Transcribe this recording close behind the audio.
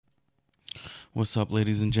What's up,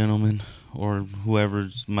 ladies and gentlemen, or whoever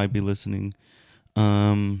might be listening?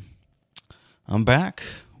 Um, I'm back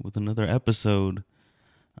with another episode.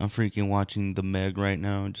 I'm freaking watching The Meg right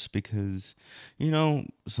now, just because,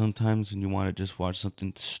 sometimes when you want to just watch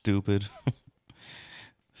something stupid,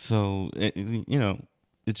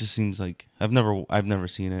 it just seems like I've never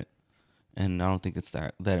seen it, and I don't think it's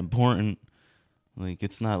that important. Like,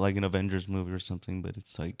 it's not like an Avengers movie or something, but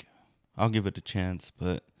it's like I'll give it a chance,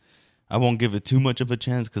 but I won't give it too much of a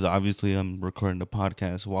chance because obviously I'm recording the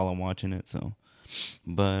podcast while I'm watching it. So,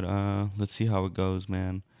 but let's see how it goes,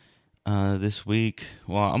 man. This week,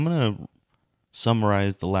 well, I'm gonna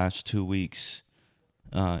summarize the last 2 weeks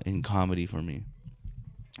in comedy for me.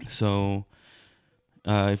 So,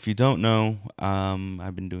 if you don't know,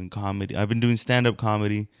 I've been doing comedy. I've been doing stand-up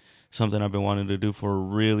comedy, something I've been wanting to do for a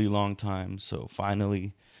really long time. So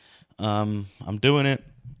finally, I'm doing it,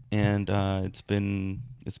 and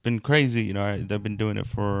it's been crazy. I've been doing it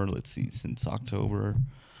for, let's see, since October,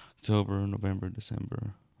 November,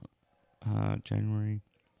 December, January,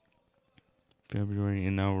 February,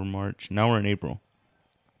 and now we're March. Now we're in April.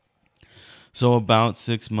 So about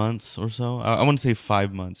 6 months or so. I want to say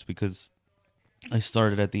 5 months because I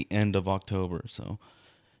started at the end of October. So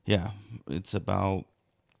yeah, it's about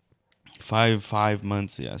five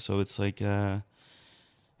months. Yeah, so it's like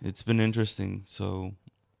it's been interesting. So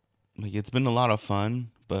like it's been a lot of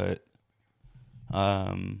fun, but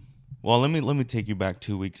um, well, let me take you back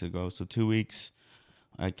 2 weeks ago. So 2 weeks,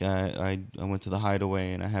 like I went to the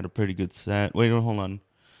Hideaway and I had a pretty good set. Wait, hold on.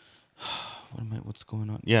 What's going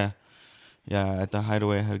on? Yeah. At the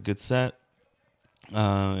Hideaway, I had a good set.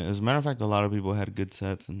 As a matter of fact, a lot of people had good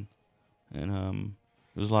sets, and it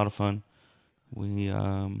was a lot of fun. We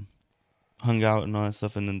hung out and all that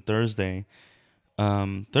stuff, and then Thursday,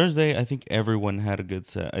 I think everyone had a good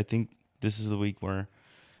set. I think this is the week where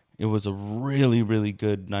it was a really, really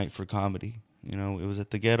good night for comedy. It was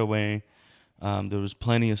at the Getaway. There was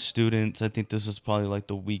plenty of students. I think this was probably like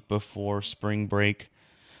the week before spring break.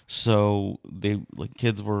 So they like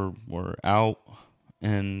kids were out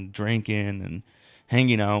and drinking and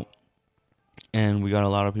hanging out, and we got a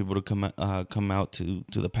lot of people to come out to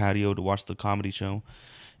the patio to watch the comedy show,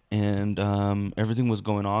 and everything was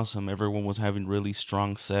going awesome. Everyone was having really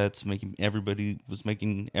strong sets, making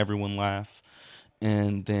everyone laugh,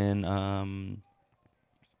 and then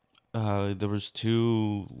there was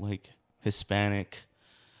two like Hispanic.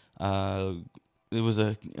 Uh, it was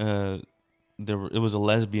a it was a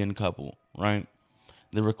lesbian couple, right?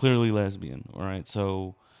 They were clearly lesbian, all right.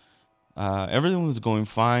 So everything was going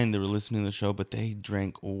fine. They were listening to the show, but they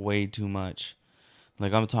drank way too much.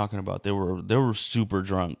 Like I'm talking about, they were super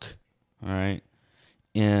drunk, all right.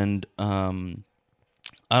 And I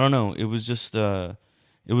don't know. It was just a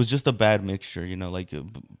bad mixture, like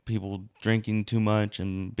people drinking too much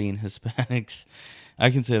and being Hispanics. I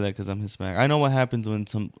can say that because I'm Hispanic. I know what happens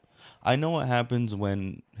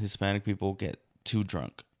when Hispanic people get too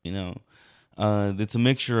drunk. It's a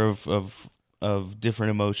mixture of different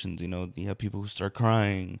emotions. You have people who start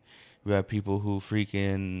crying. You have people who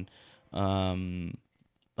freaking, um,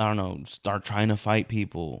 I don't know, start trying to fight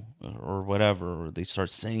people or whatever, or they start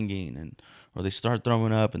singing or they start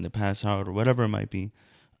throwing up and they pass out or whatever it might be.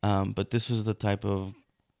 But this was the type of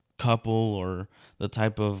couple or the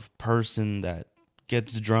type of person that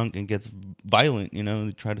gets drunk and gets violent.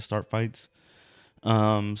 They try to start fights.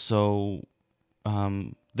 So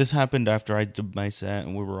this happened after I did my set,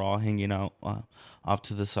 and we were all hanging out off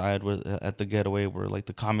to the side at the Getaway, where like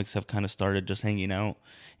the comics have kind of started just hanging out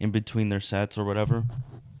in between their sets or whatever.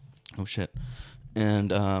 Oh shit!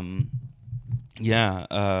 And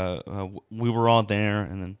yeah, we were all there,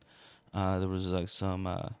 and then there was like some.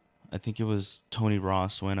 I think it was Tony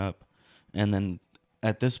Ross went up, and then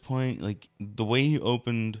at this point, like the way he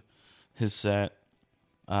opened his set,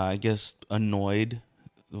 I guess annoyed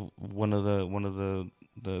one of the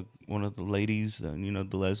ladies, the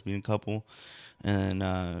lesbian couple,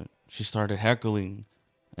 and she started heckling,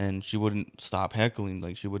 and she wouldn't stop heckling,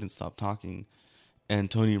 like she wouldn't stop talking, and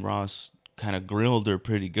Tony Ross kind of grilled her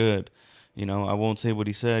pretty good. I won't say what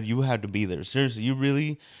he said. You had to be there. Seriously, you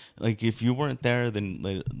really like if you weren't there,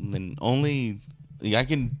 then only like, I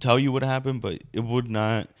can tell you what happened, but it would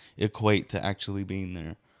not equate to actually being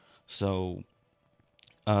there. So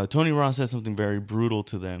Tony Ross said something very brutal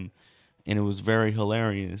to them, and it was very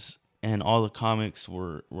hilarious. And all the comics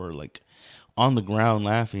were like on the ground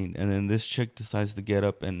laughing. And then this chick decides to get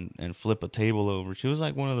up and flip a table over. She was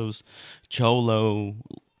like one of those cholo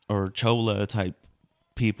or chola type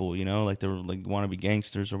people, like they were like want to be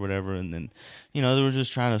gangsters or whatever. And then, they were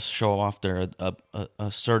just trying to show off their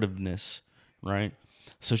assertiveness, right?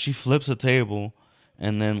 So she flips a table,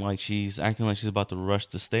 and then like she's acting like she's about to rush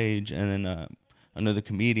the stage, and then another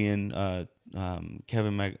comedian,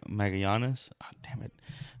 Kevin Magallanes. Oh, damn it,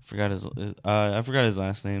 I forgot his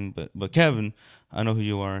last name, but Kevin, I know who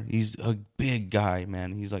you are. He's a big guy,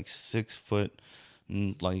 man. He's like 6 foot,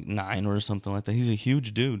 like 9 or something like that. He's a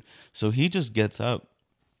huge dude. So he just gets up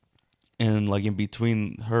and like in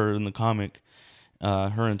between her and the comic,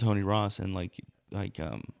 her and Tony Ross, and like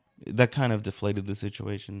that kind of deflated the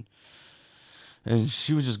situation. And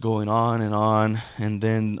she was just going on, and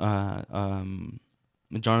then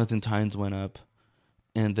Jonathan Tynes went up,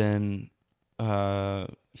 and then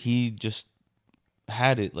he just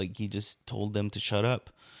had it. Like he just told them to shut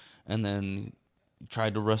up, and then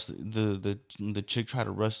tried to rush the chick tried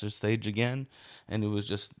to rush the stage again, and it was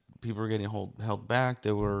just people were getting held back.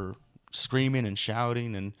 They were screaming and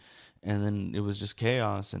shouting, and then it was just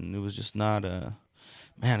chaos, and it was just not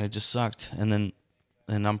man, it just sucked.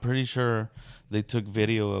 And I'm pretty sure they took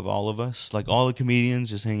video of all of us, like all the comedians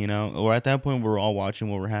just hanging out. Or at that point, we were all watching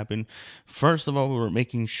what were happening. First of all, we were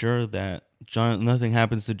making sure that nothing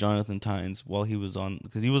happens to Jonathan Tynes while he was on,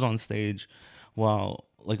 because he was on stage while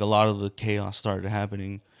like a lot of the chaos started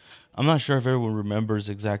happening. I'm not sure if everyone remembers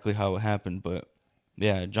exactly how it happened, but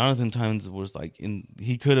yeah, Jonathan Tynes was like in.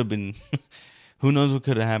 He could have been. Who knows what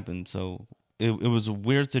could have happened? So it was a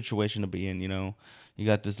weird situation to be in. You know, you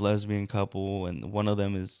got this lesbian couple, and one of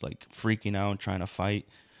them is like freaking out, trying to fight,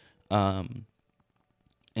 um,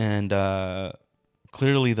 and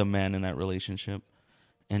clearly the man in that relationship,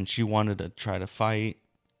 and she wanted to try to fight,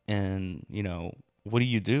 and you know, what do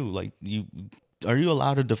you do? Like, you are you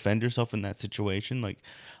allowed to defend yourself in that situation? Like,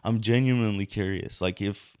 I'm genuinely curious. Like,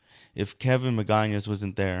 if Kevin Magallanes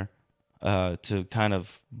wasn't there to kind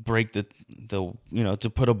of break the to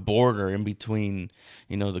put a border in between,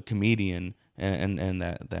 the comedian and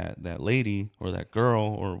that lady or that girl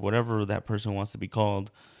or whatever that person wants to be called,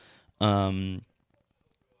 um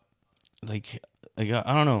like I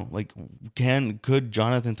don't know, like could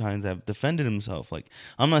Jonathan Tynes have defended himself? Like,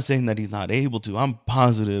 I'm not saying that he's not able to. I'm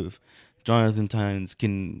positive Jonathan Tynes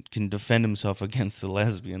can defend himself against the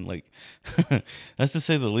lesbian. Like, that's to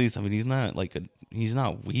say the least. I mean, he's not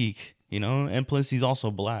weak, and plus he's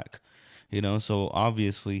also black, so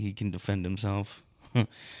obviously he can defend himself.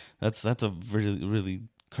 That's a really really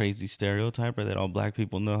crazy stereotype, right? That all black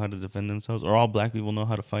people know how to defend themselves, or all black people know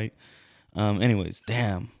how to fight. Anyways,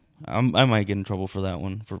 damn. I might get in trouble for that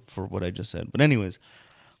one, for what I just said. But anyways,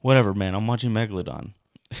 whatever, man. I'm watching Megalodon.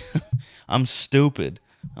 I'm stupid.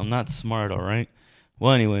 I'm not smart, all right?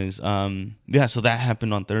 Well, anyways, yeah, so that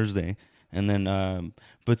happened on Thursday. And then,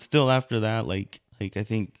 but still after that, like I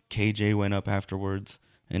think KJ went up afterwards,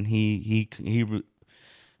 and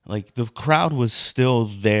like, the crowd was still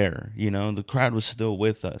there, the crowd was still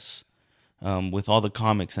with us, with all the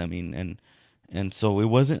comics, I mean, and so it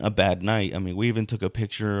wasn't a bad night. I mean, we even took a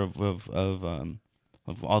picture of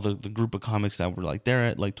all the group of comics that were like there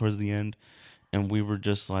at like towards the end, and we were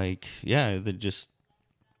just like, yeah, they just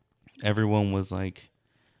everyone was like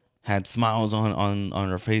had smiles on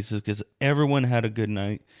our faces because everyone had a good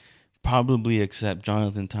night, probably except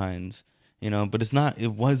Jonathan Tynes, But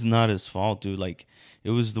it was not his fault, dude. Like, it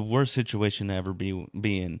was the worst situation to ever be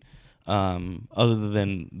in. Other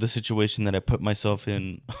than the situation that I put myself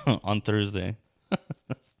in on Thursday,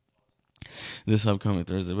 this upcoming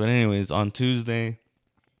Thursday. But anyways, on Tuesday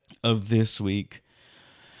of this week,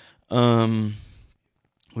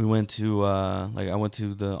 we went to I went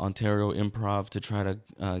to the Ontario Improv to try to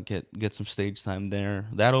get some stage time there.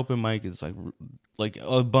 That open mic is like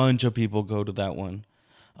a bunch of people go to that one,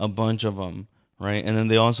 a bunch of them, right? And then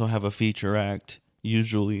they also have a feature act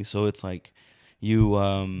usually, so it's like you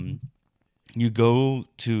go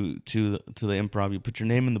to the improv, you put your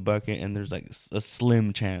name in the bucket, and there's like a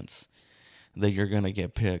slim chance that you're gonna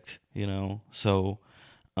get picked, So,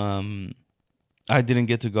 I didn't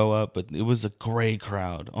get to go up, but it was a great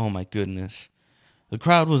crowd. Oh my goodness, the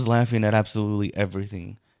crowd was laughing at absolutely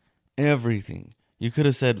everything, everything. You could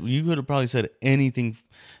have probably said anything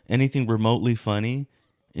remotely funny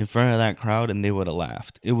in front of that crowd, and they would have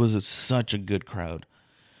laughed. It was such a good crowd.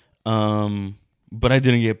 But I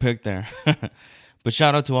didn't get picked there. But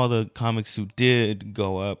shout out to all the comics who did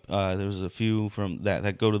go up. There was a few from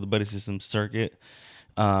that go to the Buddy System circuit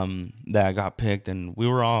that got picked, and we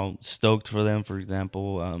were all stoked for them. For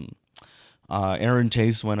example, Aaron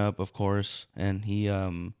Chase went up, of course, and he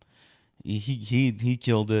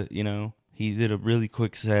killed it. He did a really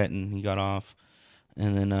quick set, and he got off.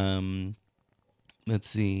 And then let's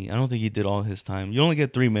see, I don't think he did all his time. You only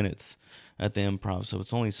get 3 minutes at the improv, so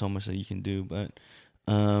it's only so much that you can do. But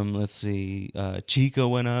let's see, Chica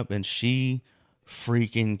went up, and she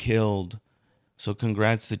freaking killed. So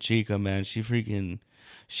congrats to Chica, man.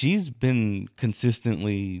 She's been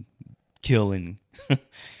consistently killing.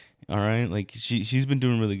 All right, like she's been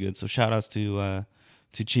doing really good. So shout outs to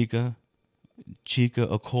Chica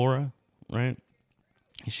Okora, right?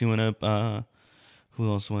 She went up. Who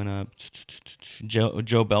else went up?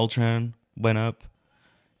 Joe Beltran went up.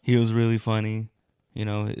 He was really funny.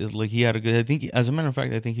 Like he had a good. I think, as a matter of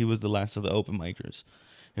fact, I think he was the last of the open micers,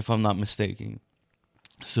 if I'm not mistaken.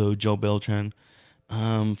 So Joe Beltran,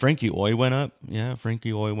 Frankie Oy went up. Yeah,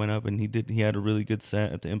 Frankie Oy went up, and he had a really good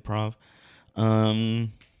set at the Improv.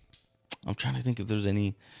 Um, I'm trying to think if there's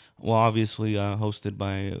any. Well, obviously, hosted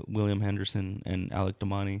by William Henderson and Alec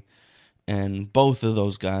Damani, and both of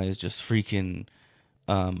those guys just freaking.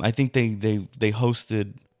 I think they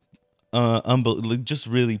hosted like just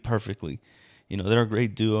really perfectly. They're a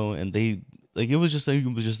great duo, and it was just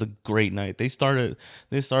a great night. They started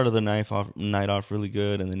the night off really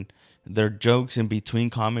good, and then their jokes in between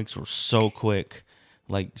comics were so quick,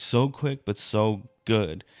 like so quick but so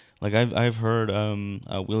good. Like I've heard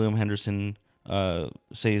William Henderson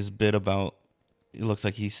say his bit about it looks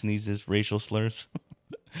like he sneezes racial slurs.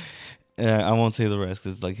 I won't say the rest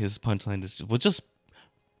because like his punchline was just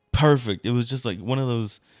perfect. It was just like one of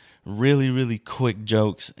those really, really quick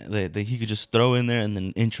jokes that he could just throw in there and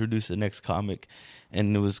then introduce the next comic.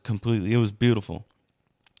 And it was beautiful.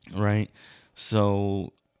 Right.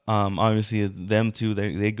 So, obviously them two,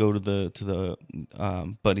 they go to the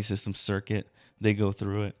buddy system circuit. They go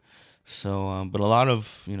through it. So, but a lot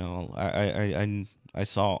of, I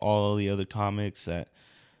saw all of the other comics that,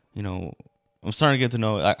 you know, I'm starting to get to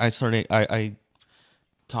know. I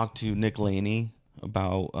talked to Nick Laney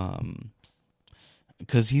about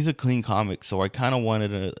because he's a clean comic, so I kind of wanted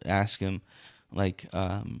to ask him like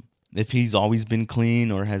if he's always been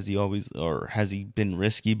clean, or has he been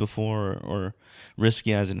risky before, or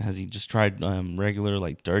risky as in has he just tried regular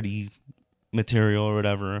like dirty material or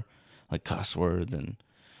whatever, like cuss words and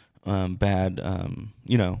bad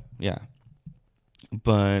yeah.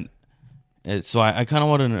 But so I kind of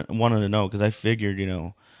wanted to know because I figured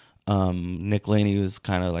Nick Laney was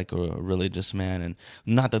kind of like a religious man, and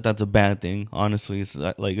not that that's a bad thing. Honestly, it's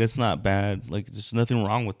not bad. Like there's nothing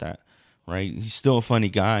wrong with that, right? He's still a funny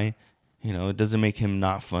guy. It doesn't make him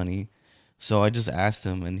not funny. So I just asked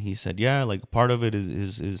him, and he said, yeah, like part of it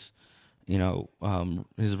is his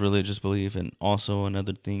religious belief, and also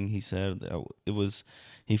another thing he said that it was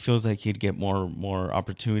he feels like he'd get more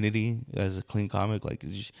opportunity as a clean comic. Like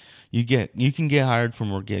you can get hired for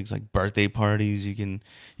more gigs, like birthday parties. You can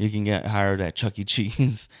get hired at Chuck E.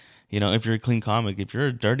 Cheese. If you're a clean comic. If you're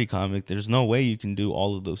a dirty comic, there's no way you can do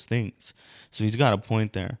all of those things. So he's got a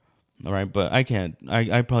point there. All right, but I can't.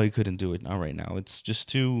 I probably couldn't do it not right now. It's just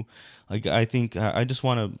too, like, I think I just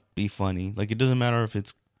want to be funny. Like, it doesn't matter if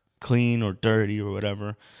it's clean or dirty or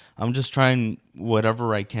whatever. I'm just trying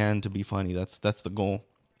whatever I can to be funny. That's the goal.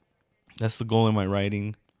 That's the goal in my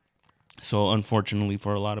writing. So unfortunately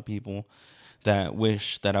for a lot of people that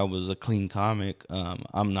wish that I was a clean comic,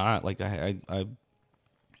 I'm not. Like I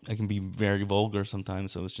can be very vulgar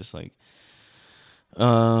sometimes. So it's just like,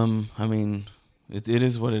 I mean, it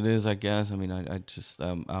is what it is, I guess. I mean, I just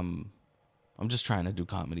I'm just trying to do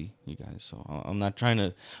comedy, you guys. So I'm not trying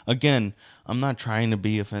to. Again, I'm not trying to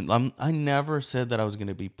be offensive. I never said that I was going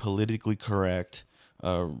to be politically correct,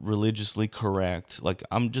 religiously correct. Like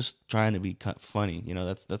I'm just trying to be funny.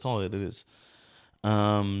 That's all it is.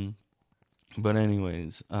 Um, but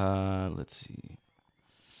anyways, let's see.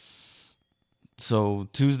 So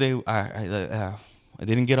Tuesday, I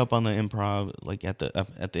didn't get up on the improv like at the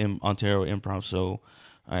Ontario Improv. So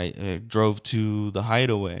I drove to the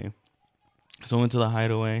Hideaway. So I went to the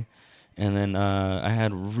Hideaway, and then I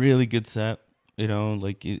had a really good set.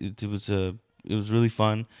 Like it was really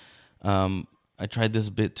fun. I tried this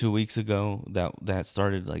bit 2 weeks ago that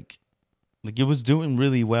started like it was doing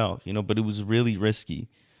really well, but it was really risky,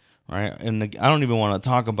 right? And like, I don't even want to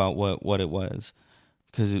talk about what it was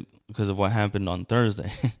because of what happened on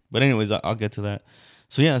Thursday. But anyways, I'll get to that.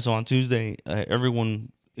 So yeah, so on Tuesday,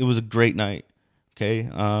 it was a great night. Okay,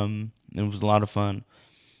 it was a lot of fun.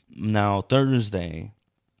 Now Thursday,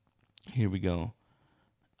 here we go.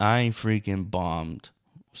 I freaking bombed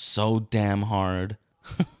so damn hard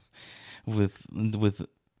with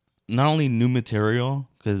not only new material,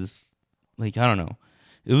 because like I don't know,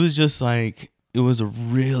 it was just like it was a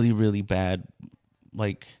really really bad,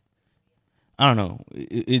 like I don't know,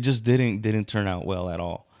 it just didn't turn out well at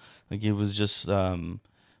all. Like it was just I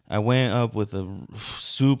went up with a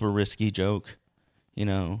super risky joke,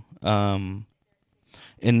 and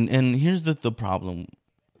here's the problem.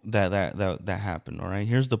 that happened. All right,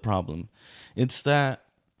 here's the problem. It's that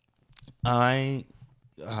I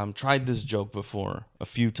tried this joke before a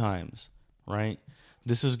few times, right?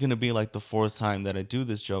 This was gonna be like the fourth time that I do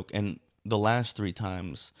this joke, and the last three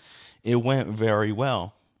times, it went very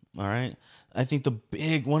well. All right. I think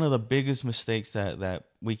one of the biggest mistakes that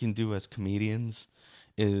we can do as comedians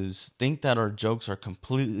is think that our jokes are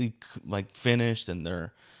completely like finished and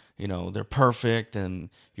they're perfect and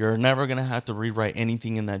you're never gonna have to rewrite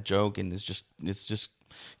anything in that joke and it's just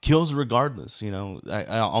kills regardless.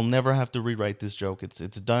 I'll never have to rewrite this joke. It's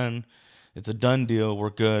done. It's a done deal. We're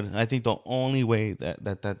good. I think the only way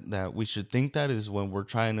that we should think that is when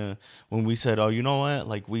we said, oh, you know what,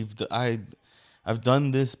 like I've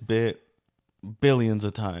done this bit billions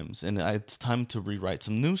of times and it's time to rewrite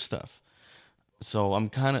some new stuff. So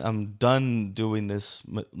I'm done doing this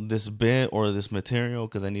bit or this material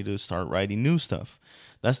because I need to start writing new stuff.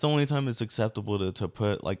 That's the only time it's acceptable to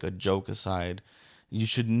put like a joke aside. You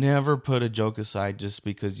should never put a joke aside just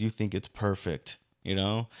because you think it's perfect,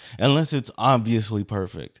 unless it's obviously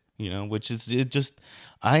perfect, which is it just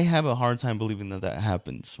I have a hard time believing that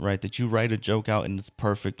happens, right? That you write a joke out and it's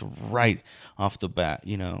perfect right off the bat.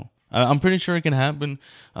 I'm pretty sure it can happen.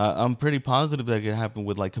 I'm pretty positive that it can happen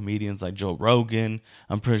with like comedians like Joe Rogan.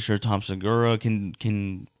 I'm pretty sure Tom Segura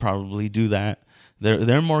can probably do that.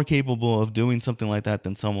 They're more capable of doing something like that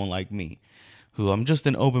than someone like me, who I'm just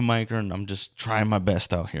an open micer and I'm just trying my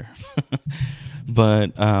best out here.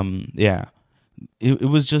 But yeah, it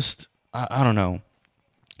was just I don't know.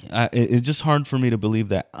 It's just hard for me to believe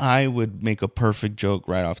that I would make a perfect joke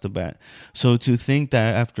right off the bat. So to think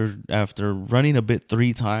that after running a bit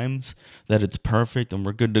three times that it's perfect and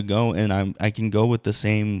we're good to go, and I can go with the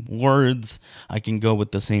same words, I can go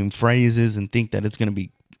with the same phrases, and think that it's gonna be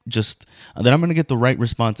just that I'm gonna get the right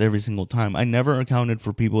response every single time. I never accounted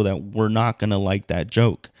for people that were not gonna like that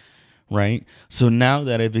joke, right? So now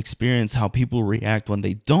that I've experienced how people react when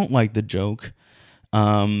they don't like the joke,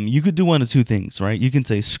 you could do one of two things, right? You can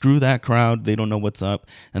say, "Screw that crowd; they don't know what's up,"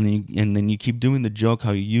 and then you keep doing the joke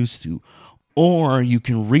how you used to, or you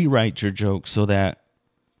can rewrite your joke so that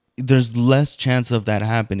there's less chance of that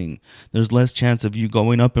happening. There's less chance of you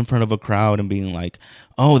going up in front of a crowd and being like,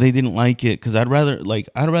 "Oh, they didn't like it," because I'd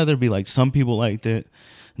rather be like, some people liked it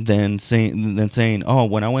than saying, "Oh,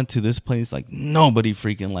 when I went to this place, like nobody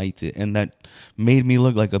freaking liked it," and that made me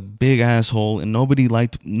look like a big asshole, and nobody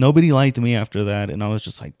liked me after that, and I was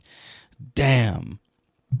just like, "Damn."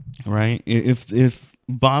 Right? If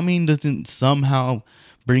bombing doesn't somehow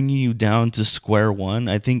bring you down to square one,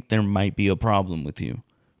 I think there might be a problem with you,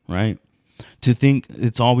 right? To think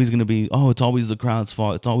it's always going to be, oh, it's always the crowd's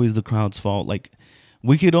fault. It's always the crowd's fault. Like,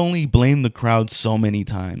 we could only blame the crowd so many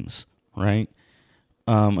times, right?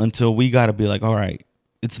 Until we got to be like, all right,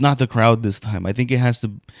 it's not the crowd this time. I think it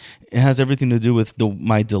has everything to do with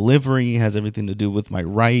my delivery. It has everything to do with my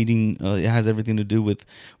writing. It has everything to do with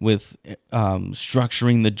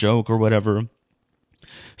structuring the joke or whatever.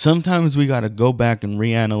 Sometimes we got to go back and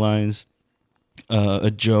reanalyze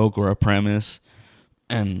a joke or a premise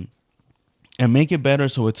and make it better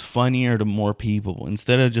so it's funnier to more people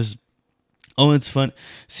instead of just, oh, it's fun.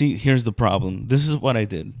 See, here's the problem. This is what I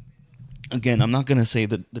did. Again, I'm not gonna say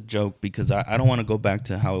the joke because I don't want to go back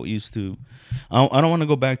to how it used to. I don't want to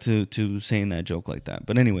go back to saying that joke like that.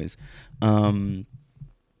 But anyways,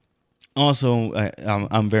 also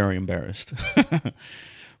I'm very embarrassed.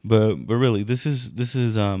 but really, this is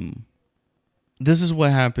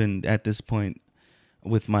what happened at this point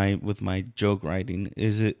with my joke writing.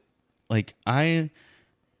 Is it like I,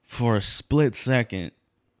 for a split second,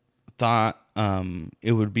 thought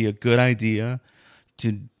it would be a good idea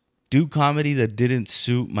to do comedy that didn't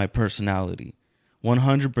suit my personality.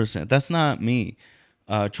 100%. That's not me.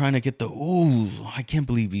 Trying to get the, ooh, I can't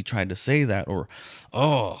believe he tried to say that, or,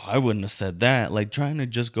 oh, I wouldn't have said that. Like, trying to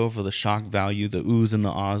just go for the shock value, the oohs and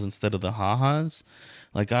the ahs instead of the ha-has.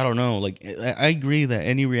 Like, I don't know. Like, I agree that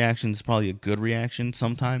any reaction is probably a good reaction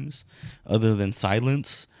sometimes, other than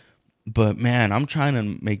silence. But man, I'm trying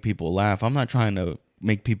to make people laugh. I'm not trying to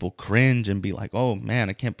make people cringe and be like, "Oh man,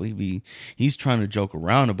 I can't believe he's trying to joke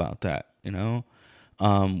around about that."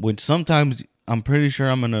 Which sometimes I'm pretty sure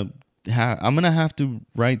I'm gonna have to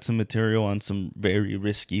write some material on some very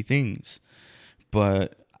risky things.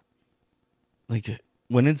 But like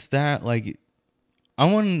when it's that, like,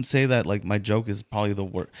 I wouldn't say that like my joke is probably the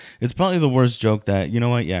worst. It's probably the worst joke that, you know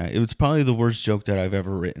what? Yeah, it was probably the worst joke that I've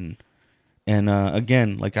ever written. And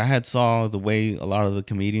again, like I had saw the way a lot of the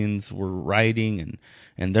comedians were writing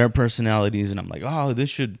and their personalities, and I'm like, oh, this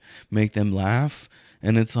should make them laugh.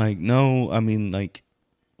 And it's like, no, I mean, like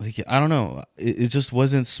I don't know, it just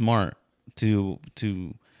wasn't smart to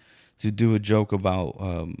to do a joke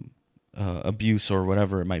about abuse or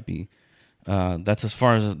whatever it might be. That's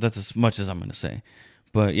as much as I'm gonna say.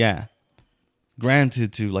 But yeah,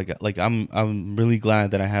 granted, to I'm really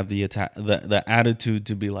glad that I have the attitude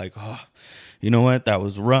to be like, oh, you know what, that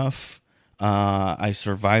was rough. I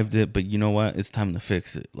survived it, but you know what? It's time to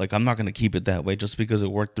fix it. Like, I'm not gonna keep it that way just because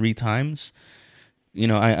it worked 3 times.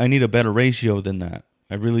 I need a better ratio than that.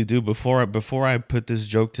 I really do. Before I put this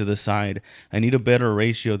joke to the side, I need a better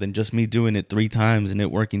ratio than just me doing it 3 times and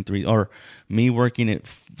it working three, or me working it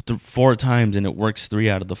 4 times and it works 3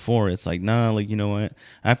 out of the 4. It's like, nah, like, you know what?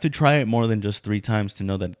 I have to try it more than just 3 times to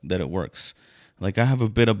know that it works. Like, I have a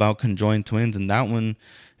bit about conjoined twins, and that one,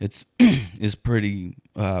 it's is pretty.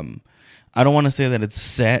 I don't want to say that it's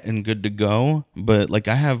set and good to go, but like,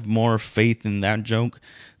 I have more faith in that joke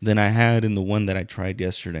than I had in the one that I tried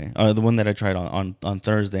yesterday, or the one that I tried on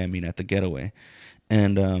Thursday. I mean, at the getaway,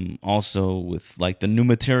 and also with like the new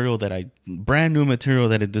material brand new material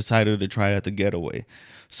that I decided to try at the getaway.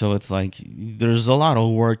 So it's like there's a lot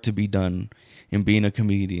of work to be done in being a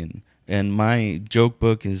comedian, and my joke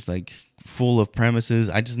book is like full of premises.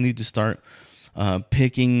 I just need to start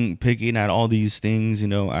picking at all these things.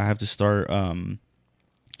 I have to start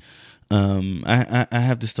I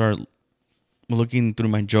have to start looking through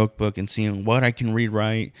my joke book and seeing what I can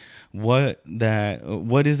rewrite, what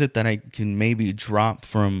is it that I can maybe drop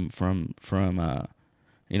from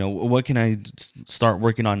what can I start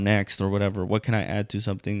working on next, or whatever. What can I add to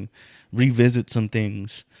something, revisit some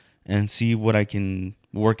things, and see what I can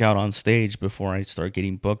work out on stage before I start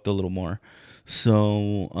getting booked a little more.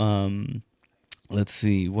 So let's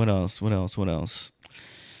see, what else.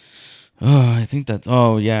 I think that's.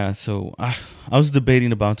 Oh yeah. So I was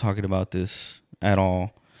debating about talking about this at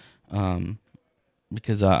all,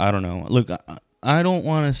 because I don't know. Look, I don't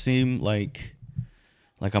want to seem like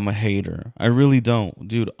I'm a hater. I really don't,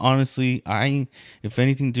 dude. Honestly, if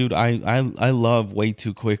anything, dude, I love way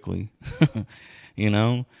too quickly, you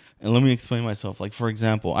know. And let me explain myself. Like, for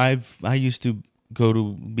example, I used to go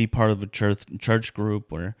to be part of a church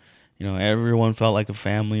group where, everyone felt like a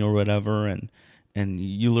family or whatever, and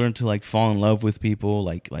you learn to like fall in love with people,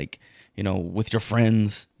 like with your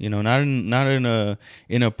friends, not in a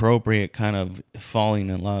inappropriate kind of falling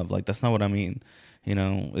in love. Like, that's not what I mean.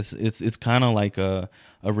 It's kind of like a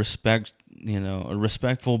respect, a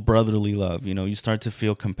respectful brotherly love. You start to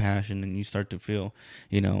feel compassion, and you start to feel,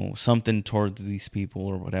 something towards these people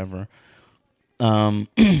or whatever.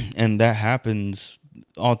 And that happens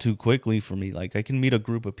all too quickly for me. Like, I can meet a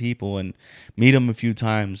group of people and meet them a few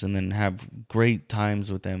times and then have great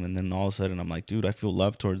times with them, and then all of a sudden I'm like, dude, I feel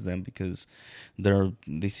love towards them because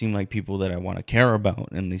they seem like people that I want to care about,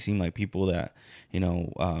 and they seem like people that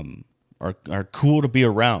are cool to be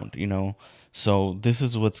around. So this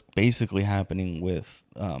is what's basically happening with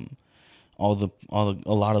a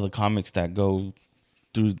lot of the comics that go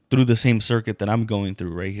through the same circuit that I'm going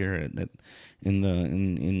through right here in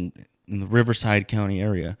the Riverside County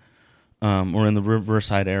area, or in the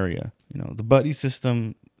Riverside area. The buddy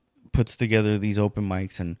system puts together these open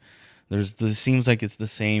mics, and it seems like it's the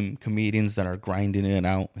same comedians that are grinding it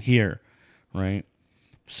out here, right?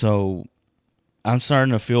 So I'm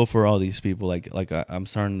starting to feel for all these people. I'm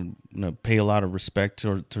starting to pay a lot of respect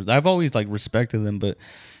to. I've always like respected them, but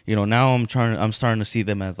now I'm starting to see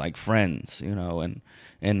them as like friends, and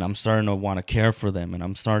I'm starting to want to care for them, and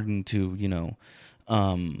I'm starting to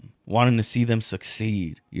wanting to see them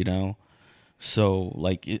succeed. So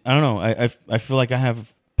like, I don't know. I feel like I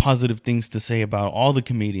have positive things to say about all the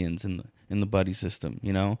comedians in the buddy system.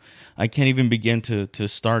 I can't even begin to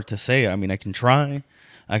start to say it. I mean, I can try.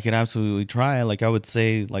 I could absolutely try. Like, I would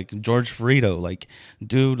say, like, George Farito, like,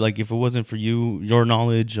 dude, like, if it wasn't for your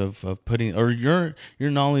knowledge of putting, or your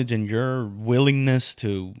knowledge and your willingness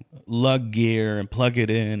to lug gear and plug it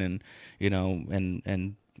in, and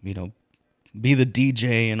and be the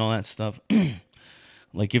DJ and all that stuff.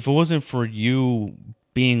 Like, if it wasn't for you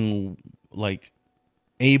being like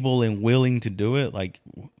able and willing to do it, like,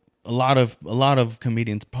 a lot of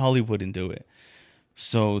comedians probably wouldn't do it.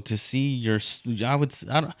 So to see I would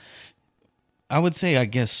say, I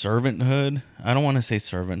guess, servanthood. I don't want to say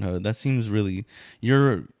servanthood. That seems really,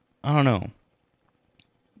 I don't know.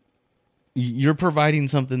 You're providing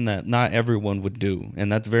something that not everyone would do, and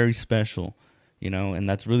that's very special, and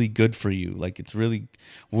that's really good for you. Like, it's really,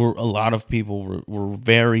 a lot of people were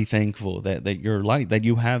very thankful that you're like, that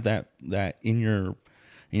you have that in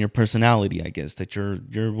your personality, I guess, that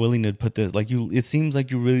you're willing to put this, like, it seems like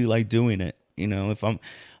you really like doing it. I don't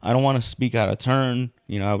want to speak out of turn,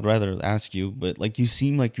 I would rather ask you, but like, you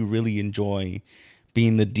seem like you really enjoy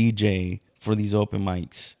being the DJ for these open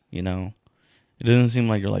mics, It doesn't seem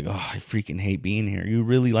like you're like, oh, I freaking hate being here. You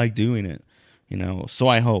really like doing it, So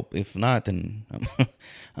I hope. If not, then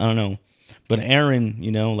I don't know. But Aaron,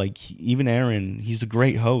 like even Aaron, he's a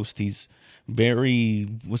great host. He's very,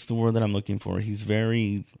 what's the word that I'm looking for? He's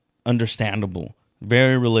very understandable,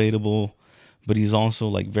 very relatable, but he's also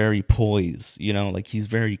like very poised. Like he's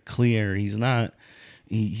very clear. He's not.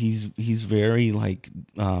 He's very like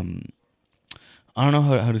I don't know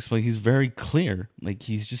how to explain. He's very clear. Like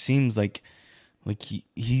he just seems like he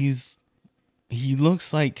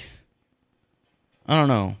looks like, I don't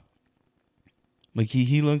know. Like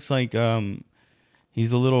he looks like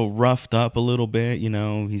he's a little roughed up a little bit,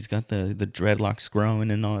 He's got the dreadlocks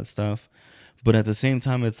growing and all that stuff. But at the same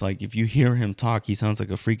time, it's like if you hear him talk, he sounds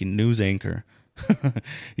like a freaking news anchor, to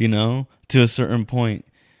a certain point.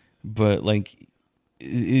 But like,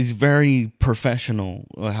 he's very professional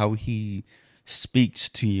how he speaks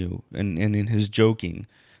to you, and in his joking.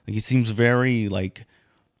 Like he seems very like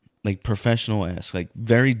professional esque, like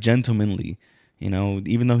very gentlemanly,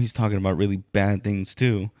 even though he's talking about really bad things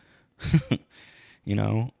too.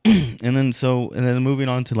 And then moving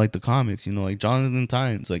on to like the comics, like Jonathan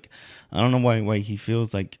Tynes, like I don't know why he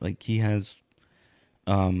feels like he has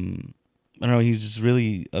I don't know, he's just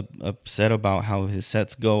really upset about how his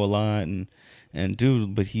sets go a lot, and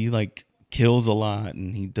dude, but he like kills a lot,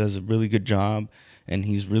 and he does a really good job, and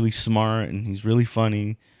he's really smart, and he's really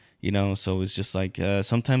funny, so it's just like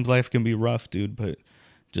sometimes life can be rough, dude, but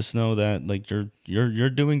just know that like you're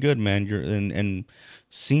doing good, man. And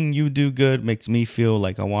seeing you do good makes me feel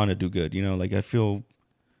like I want to do good. Like I feel,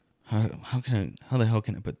 how the hell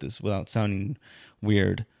can I put this without sounding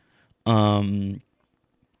weird? I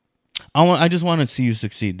just want to see you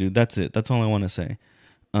succeed, dude. That's it. That's all I want to say.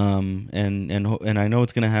 And I know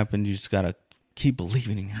it's gonna happen. You just gotta keep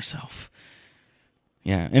believing in yourself.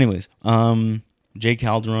 Yeah. Anyways, Jake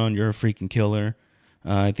Calderon, you're a freaking killer.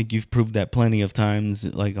 I think you've proved that plenty of times,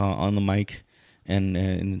 like on the mic,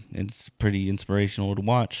 and it's pretty inspirational to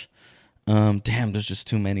watch. Damn, there's just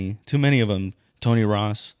too many of them. Tony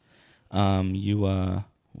Ross, how can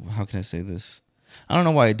I say this? I don't know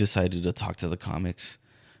why I decided to talk to the comics,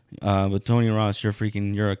 but Tony Ross,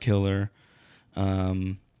 you're a killer.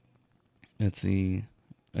 Let's see,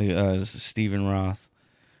 Stephen Roth.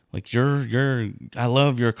 Like I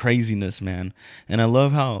love your craziness, man, and I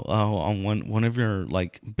love how on one of your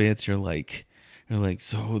like bits you're like,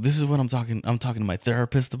 so this is what I'm talking to my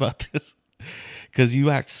therapist about this, because you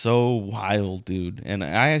act so wild, dude, and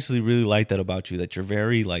I actually really like that about you, that you're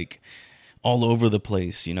very like all over the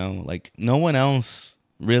place, like no one else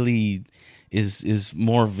really is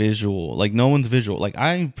more visual. Like no one's visual. Like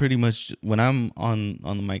I pretty much, when I'm on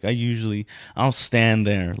the mic, I'll stand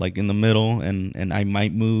there like in the middle, and I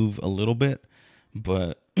might move a little bit,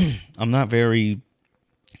 but I'm not very,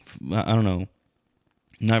 I don't know,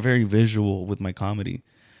 not very visual with my comedy.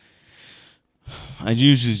 I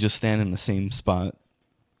usually just stand in the same spot,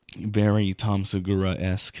 very Tom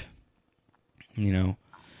Segura-esque, who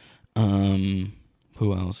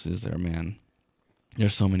else is there, man?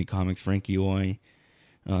 There's so many comics. Frankie Oy,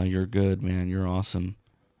 you're good, man. You're awesome.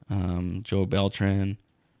 Joe Beltran,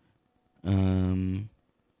 freaking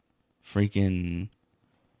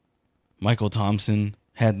Michael Thompson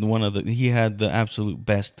had he had the absolute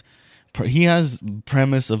best. He has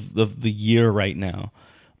premise of the year right now.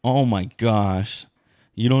 Oh my gosh,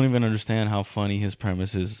 you don't even understand how funny his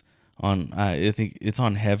premise is. I think it's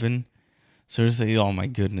on Heaven. Seriously, oh my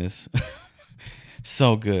goodness,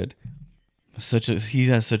 so good. He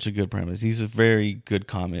has such a good premise. He's a very good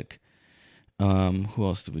comic. Who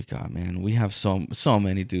else do we got, man? We have so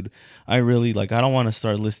many, dude. I really like. I don't want to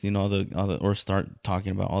start listing all the or start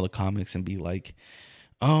talking about all the comics and be like,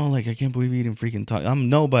 oh, like I can't believe he didn't freaking talk. I'm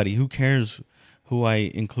nobody. Who cares who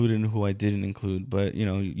I included and who I didn't include? But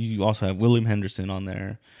you also have William Henderson on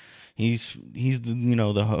there. He's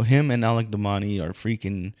him and Alec Damani are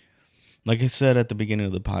freaking. Like I said at the beginning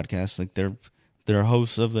of the podcast, like they're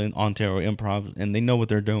hosts of the Ontario Improv, and they know what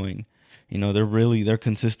they're doing. They're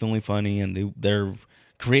consistently funny, and they're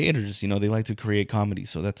creators. They like to create comedy,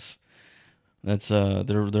 so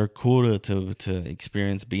they're cool to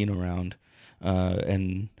experience being around.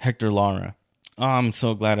 And Hector Lara, oh, I'm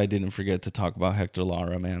so glad I didn't forget to talk about Hector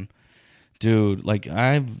Lara, man, dude. Like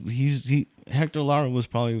Hector Lara was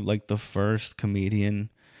probably like the first comedian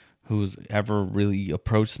who's ever really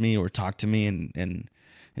approached me or talked to me and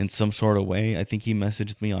in some sort of way. I think he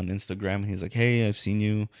messaged me on Instagram, and he's like, hey, I've seen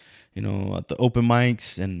you, at the open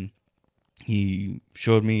mics, and he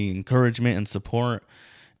showed me encouragement and support.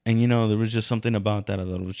 And, there was just something about that. I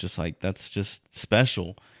thought it was just like, that's just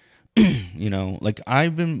special. Like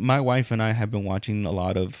my wife and I have been watching a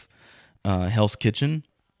lot of Hell's Kitchen,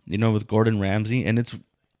 with Gordon Ramsay, and it's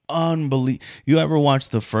unbelievable. You ever watch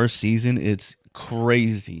the first season? It's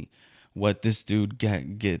crazy what this dude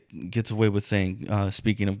gets away with saying.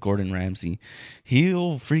 Speaking of Gordon Ramsay, he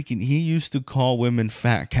used to call women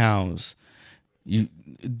fat cows. You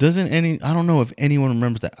doesn't any I don't know if anyone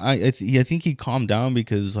remembers that. I think he calmed down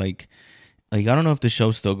because like I don't know if the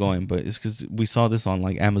show's still going, but it's because we saw this on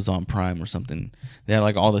like Amazon Prime or something. They had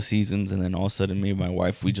like all the seasons, and then all of a sudden, me and my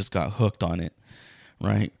wife, we just got hooked on it,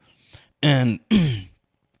 right? And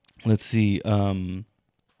let's see,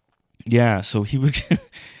 yeah. So he would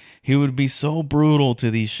he would be so brutal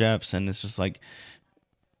to these chefs, and it's just like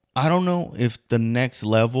I don't know if the next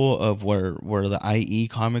level of where the IE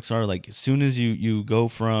comics are, like as soon as you go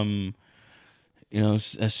from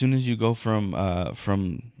as soon as you go from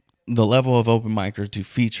the level of open micer to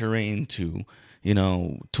featuring to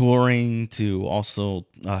touring to also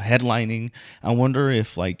headlining. I wonder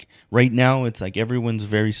if like right now it's like everyone's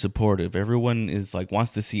very supportive. Everyone is like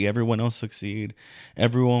wants to see everyone else succeed.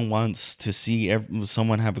 Everyone wants to see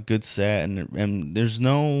someone have a good set, and there's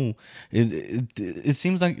no. It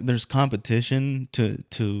seems like there's competition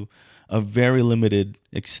to a very limited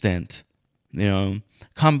extent.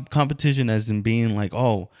 Competition as in being like,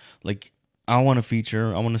 oh, like I want to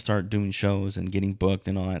feature, I want to start doing shows and getting booked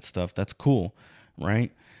and all that stuff. That's cool,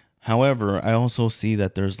 right? However, I also see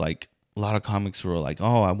that there's like a lot of comics who are like,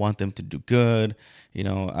 oh, I want them to do good.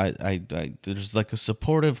 I there's like a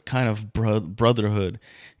supportive kind of brotherhood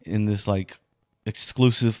in this like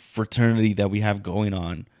exclusive fraternity that we have going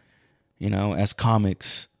on, as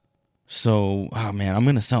comics. So, oh man, I'm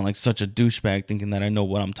gonna sound like such a douchebag thinking that I know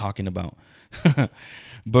what I'm talking about.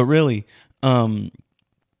 But really,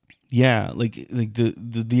 yeah, like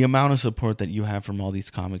the amount of support that you have from all these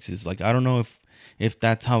comics is like I don't know if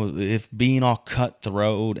that's how if being all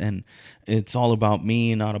cutthroat and it's all about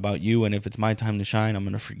me and not about you, and if it's my time to shine, I'm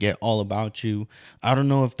gonna forget all about you. I don't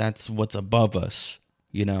know if that's what's above us,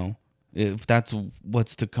 if that's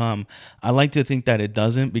what's to come. I like to think that it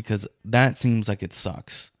doesn't, because that seems like it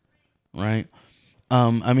sucks, right?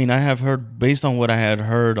 I mean, I have heard, based on what I had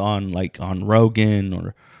heard on like on Rogan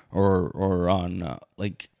or on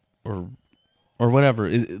or or whatever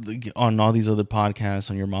like, on all these other podcasts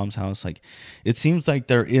on Your Mom's House, like it seems like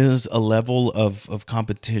there is a level of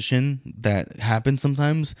competition that happens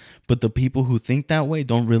sometimes, but the people who think that way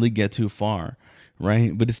don't really get too far,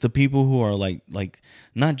 right? But it's the people who are like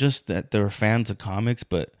not just that they're fans of comics,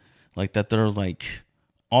 but like that they're like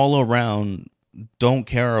all around don't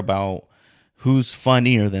care about who's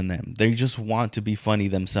funnier than them. They just want to be funny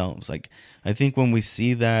themselves. Like I think when we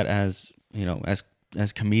see that as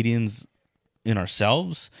as comedians in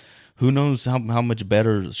ourselves, who knows how much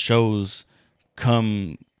better shows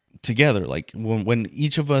come together. Like when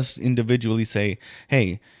each of us individually say,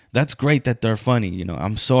 hey, that's great that they're funny.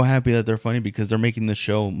 I'm so happy that they're funny because they're making the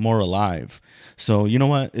show more alive. So you know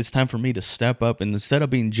what? It's time for me to step up, and instead of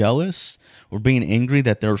being jealous or being angry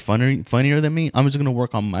that they're funnier than me, I'm just gonna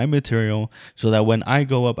work on my material so that when I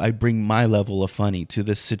go up, I bring my level of funny to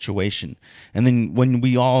this situation. And then when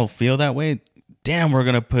we all feel that way, damn, we're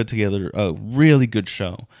gonna put together a really good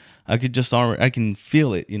show. I can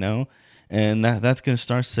feel it, and that's going to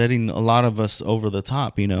start setting a lot of us over the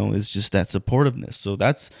top. It's just that supportiveness. So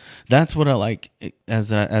that's what I like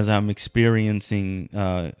as I'm experiencing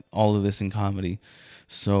all of this in comedy.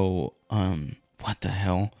 So what the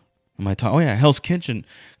hell am I talking? Oh yeah, Hell's Kitchen.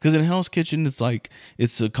 Because in Hell's Kitchen, it's like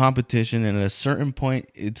it's a competition, and at a certain point,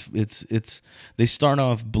 it's they start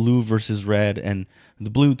off blue versus red, and the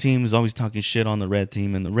blue team is always talking shit on the red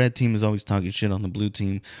team, and the red team is always talking shit on the blue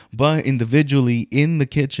team. But individually in the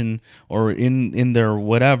kitchen or in their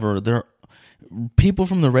whatever, they're people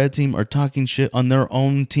from the red team are talking shit on their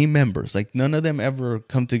own team members. Like none of them ever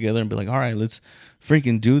come together and be like, all right, let's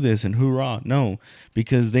freaking do this and hoorah. No,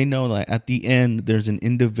 because they know that at the end there's an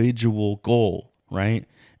individual goal, right?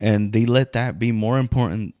 And they let that be more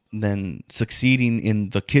important than succeeding in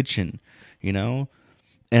the kitchen,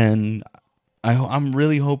 And I'm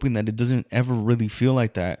really hoping that it doesn't ever really feel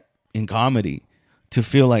like that in comedy. To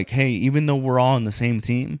feel like, hey, even though we're all on the same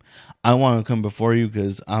team, I want to come before you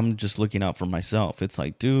because I'm just looking out for myself. It's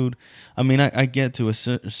like, dude, I mean, I get to a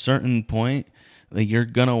certain point, like you're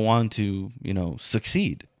gonna want to,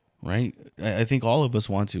 succeed, right? I think all of us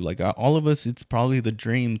want to, like, all of us. It's probably the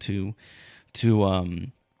dream to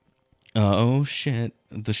oh shit,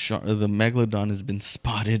 the megalodon has been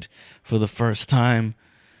spotted for the first time,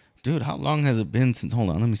 dude. How long has it been since?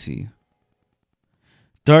 Hold on, let me see.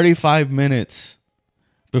 35 minutes.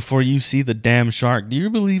 Before you see the damn shark. Do you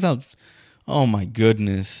believe how... Oh my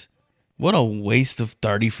goodness. What a waste of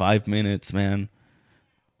 35 minutes, man.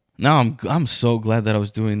 Now I'm so glad that I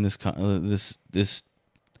was doing this podcast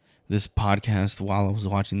while I was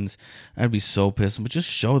watching this. I'd be so pissed. But just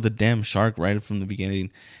show the damn shark right from the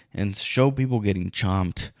beginning, and show people getting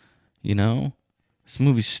chomped. You know, this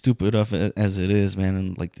movie's stupid enough as it is, man.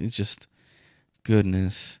 And like, it's just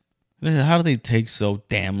goodness. How do they take so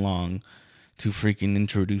damn long to freaking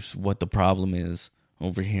introduce what the problem is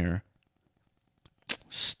over here?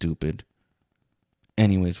 Stupid.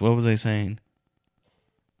 Anyways, what was I saying?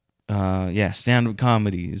 Yeah, stand-up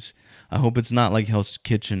comedies. I hope it's not like Hell's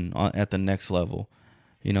Kitchen at the next level,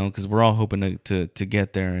 because we're all hoping to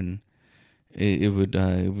get there, and it would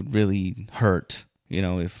really hurt,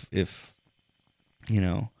 if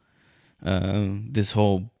this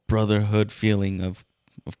whole brotherhood feeling of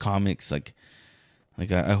comics, like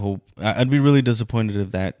I hope I'd be really disappointed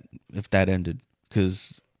if that ended,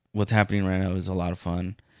 because what's happening right now is a lot of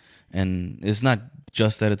fun, and it's not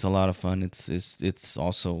just that it's a lot of fun. It's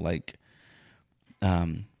also like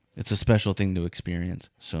it's a special thing to experience.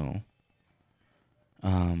 So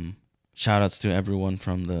shout outs to everyone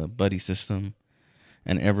from the buddy system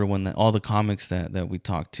and everyone all the comics that we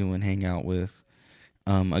talk to and hang out with.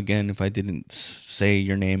 Again, if I didn't say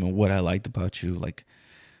your name and what I liked about you, like,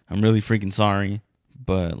 I'm really freaking sorry.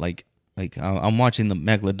 But I'm watching the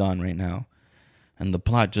Megalodon right now, and the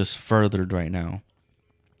plot just furthered right now.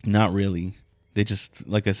 Not really. They just,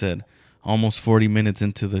 like I said, almost 40 minutes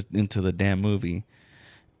into the damn movie,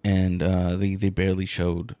 and they barely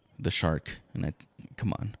showed the shark. And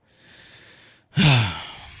come on,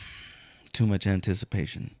 too much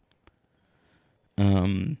anticipation.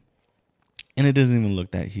 And it doesn't even look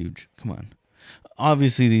that huge. Come on.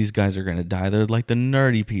 Obviously, these guys are gonna die. They're like the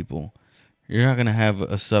nerdy people. You're not gonna have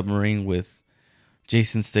a submarine with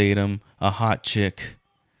Jason Statham, a hot chick,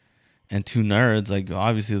 and two nerds. Like,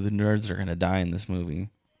 obviously the nerds are gonna die in this movie.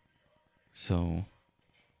 So,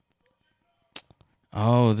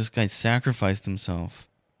 oh, this guy sacrificed himself.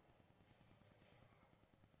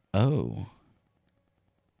 Oh,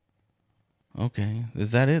 okay.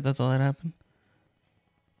 Is that it? That's all that happened?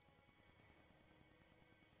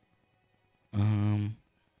 Um.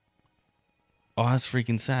 Oh, that's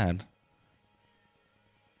freaking sad.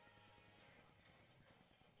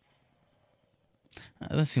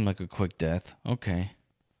 That seemed like a quick death. Okay.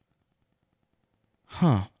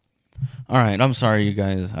 Huh. All right. I'm sorry, you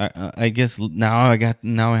guys. I guess now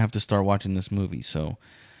I have to start watching this movie. So,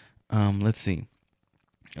 let's see.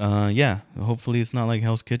 Yeah. Hopefully it's not like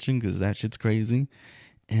Hell's Kitchen, because that shit's crazy.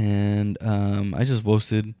 And I just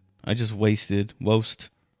wasted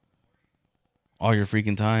all your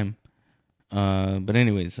freaking time. But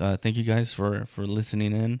anyways, thank you guys for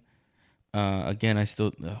listening in. Again, I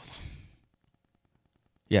still,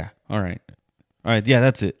 yeah. All right. All right. Yeah,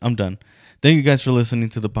 that's it. I'm done. Thank you guys for listening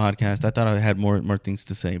to the podcast. I thought I had more things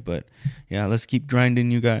to say, but yeah, let's keep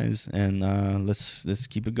grinding, you guys, and let's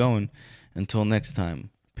keep it going. Until next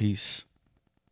time, peace.